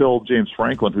 And until James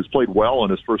Franklin, who's played well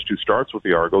in his first 2 starts with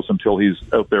the Argos, until he's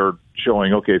out there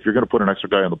showing, okay, if you're going to put an extra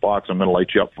guy in the box, I'm going to light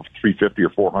you up for 350 or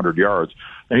 400 yards.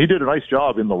 And he did a nice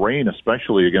job in the rain,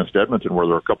 especially against Edmonton, where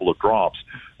there were a couple of drops.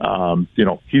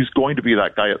 He's going to be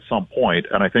that guy at some point.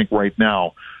 And I think right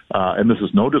now, and this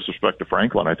is no disrespect to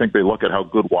Franklin, I think they look at how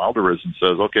good Wilder is and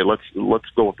says, okay, let's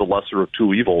go with the lesser of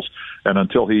 2 evils. And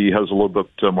until he has a little bit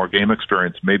more game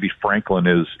experience, maybe Franklin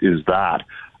is that.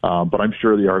 But I'm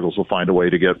sure the Argos will find a way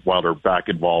to get Wilder back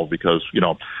involved because,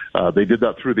 they did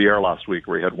that through the air last week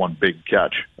where he had one big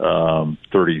catch,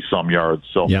 30-some yards.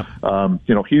 So,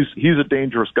 he's a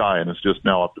dangerous guy, and it's just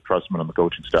now up to Trestman and the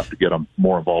coaching staff to get him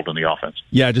more involved in the offense.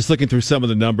 Yeah, just looking through some of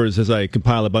the numbers as I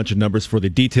compile a bunch of numbers for the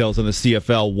details on the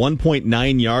CFL.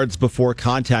 1.9 yards before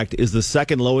contact is the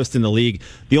second lowest in the league.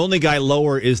 The only guy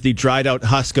lower is the dried-out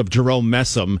husk of Jerome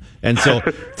Messam. And so,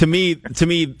 to me,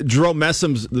 Jerome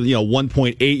Messam's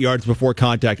 1.8 yards before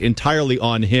contact entirely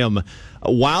on him.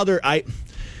 Wilder,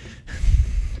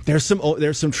 there's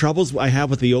some troubles I have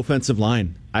with the offensive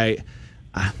line.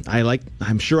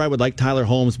 I'm sure I would like Tyler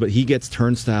Holmes, but he gets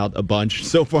turnstiled a bunch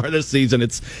so far this season.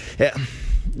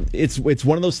 It's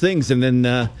one of those things, and then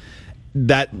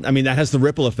that has the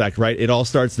ripple effect, right? It all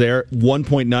starts there.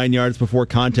 1.9 yards before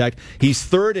contact. He's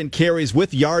third in carries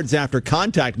with yards after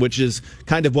contact, which is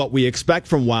kind of what we expect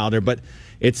from Wilder, but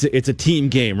it's a team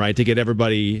game, right? To get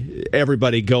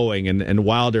everybody going, and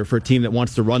Wilder, for a team that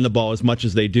wants to run the ball as much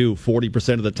as they do,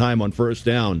 40% of the time on first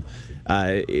down,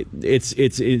 it's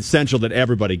essential that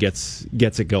everybody gets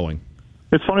it going.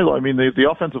 It's funny though. I mean, the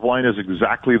offensive line is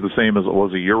exactly the same as it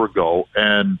was a year ago.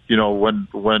 And when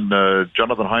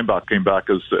Jonathan Heimbach came back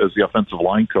as the offensive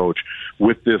line coach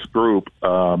with this group,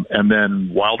 and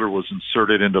then Wilder was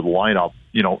inserted into the lineup,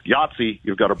 Yahtzee,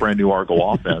 you've got a brand new Argo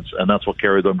offense, and that's what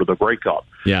carried them to the Grey Cup.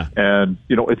 Yeah. And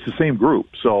it's the same group.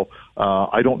 So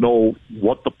I don't know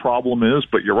what the problem is,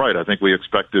 but you're right. I think we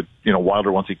expected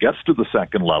Wilder, once he gets to the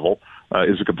second level,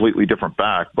 is a completely different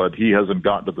back, but he hasn't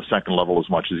gotten to the second level as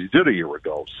much as he did a year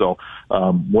ago. So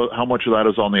how much of that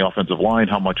is on the offensive line?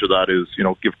 How much of that is,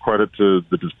 give credit to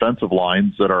the defensive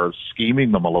lines that are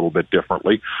scheming them a little bit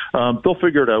differently? They'll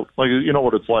figure it out. Like, you know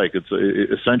what it's like. It's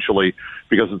essentially,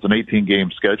 because it's an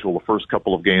 18-game schedule, the first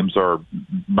couple of games are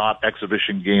not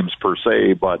exhibition games per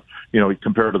se, but,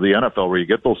 compared to the NFL where you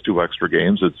get those 2 extra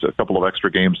games, it's a couple of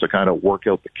extra games to kind of work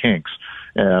out the kinks.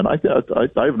 And I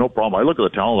have no problem. I look at the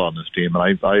talent on this team,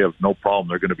 and I have no problem.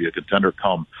 They're going to be a contender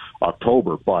come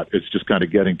October, but it's just kind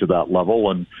of getting to that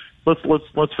level. And let's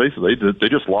face it, they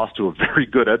just lost to a very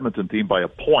good Edmonton team by a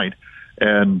point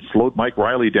and slowed Mike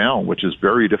Riley down, which is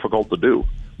very difficult to do.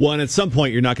 Well, and at some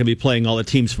point, you're not going to be playing all the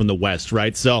teams from the West,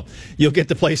 right? So you'll get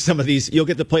to play some of these. You'll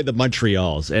get to play the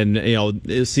Montreals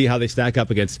and, see how they stack up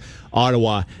against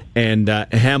Ottawa and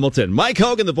Hamilton. Mike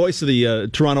Hogan, the voice of the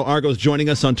Toronto Argos, joining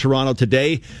us on Toronto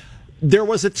Today. There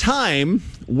was a time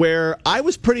where I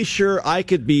was pretty sure I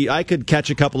could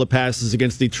catch a couple of passes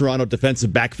against the Toronto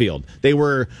defensive backfield. They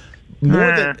were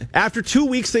after 2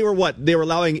 weeks, they were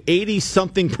allowing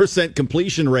 80-something%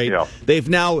 completion rate. Yeah. They've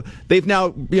now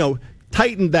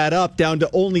tightened that up down to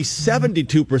only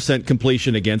 72%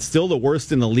 completion again, still the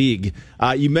worst in the league.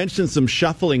 You mentioned some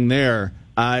shuffling there.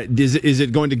 Is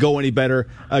it going to go any better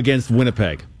against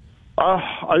Winnipeg?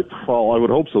 I would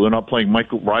hope so. They're not playing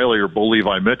Mike Riley or Bo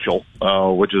Levi Mitchell,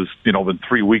 which has, been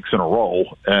 3 weeks in a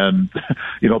row. And,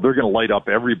 they're going to light up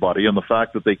everybody. And the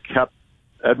fact that they kept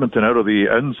Edmonton out of the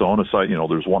end zone, aside,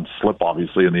 there's one slip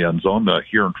obviously in the end zone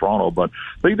here in Toronto, but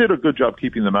they did a good job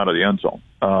keeping them out of the end zone.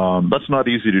 That's not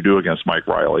easy to do against Mike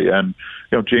Riley. And,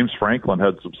 James Franklin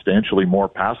had substantially more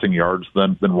passing yards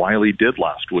than Riley did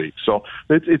last week. So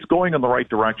it's going in the right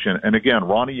direction. And again,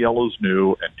 Ronnie Yellow's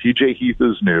new and TJ Heath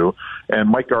is new and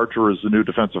Mike Archer is the new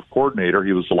defensive coordinator.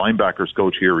 He was the linebackers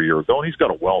coach here a year ago, and he's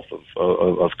got a wealth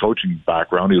of coaching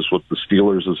background. He was with the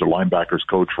Steelers as their linebackers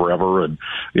coach forever and,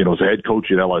 as a head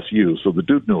coach at LSU. So the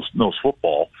dude knows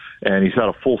football, and he's had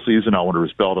a full season now under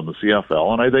his belt in the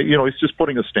CFL. And he's just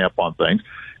putting a stamp on things.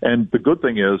 And the good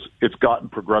thing is it's gotten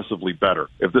progressively better.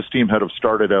 If this team had have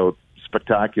started out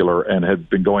spectacular and had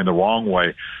been going the wrong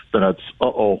way, then it's,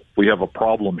 we have a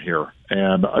problem here.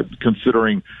 And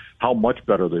considering how much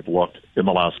better they've looked in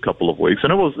the last couple of weeks.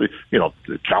 And it was,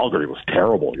 Calgary was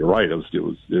terrible. You're right. It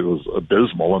was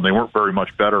abysmal, and they weren't very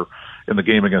much better in the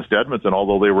game against Edmonton,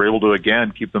 although they were able to,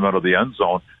 again, keep them out of the end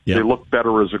zone. Yeah. They looked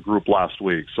better as a group last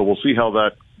week. So we'll see how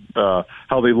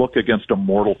they look against a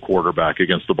mortal quarterback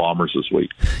against the Bombers this week.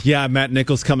 Yeah, Matt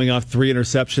Nichols coming off 3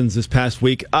 interceptions this past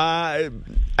week.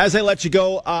 As I let you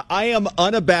go, I am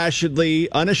unashamedly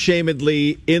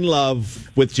in love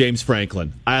with James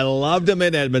Franklin. I loved him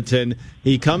in Edmonton.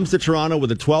 He comes to Toronto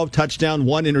with a 12-touchdown,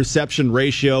 1 interception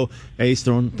ratio. And he's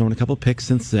thrown a couple picks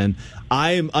since then.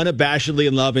 I am unabashedly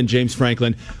in love in James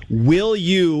Franklin. Will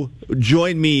you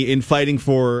join me in fighting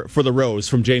for the Rose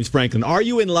from James Franklin? Are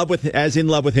you in love with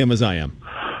him as I am?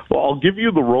 Well, I'll give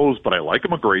you the Rose, but I like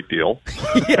him a great deal.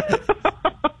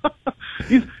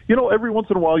 Every once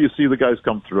in a while you see the guys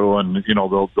come through and,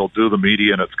 they'll do the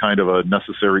media and it's kind of a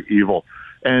necessary evil.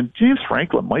 And James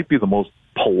Franklin might be the most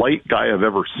polite guy I've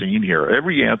ever seen here.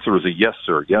 Every answer is a yes,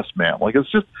 sir, yes, ma'am. Like,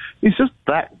 he's just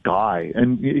that guy.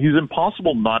 And he's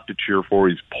impossible not to cheer for.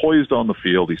 He's poised on the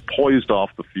field. He's poised off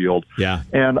the field. Yeah.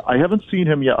 And I haven't seen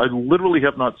him yet. I literally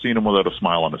have not seen him without a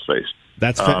smile on his face.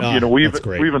 That's we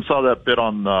great. We even saw that bit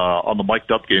on the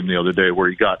mic'd up game the other day where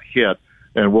he got hit.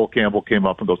 And Will Campbell came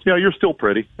up and goes, "Yeah, you're still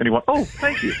pretty." And he went, "Oh,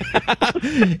 thank you."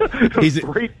 He's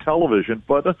great television,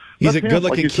 but he's a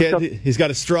good-looking kid. He's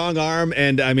got a strong arm,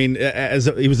 and I mean,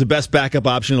 he was the best backup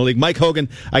option in the league. Mike Hogan,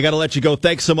 I got to let you go.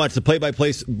 Thanks so much. The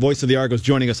play-by-play voice of the Argos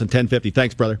joining us on 1050.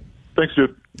 Thanks, brother. Thanks,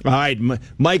 dude. All right,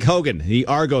 Mike Hogan, the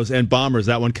Argos and Bombers.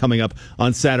 That one coming up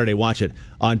on Saturday. Watch it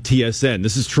on TSN.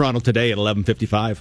 This is Toronto Today at 11:55.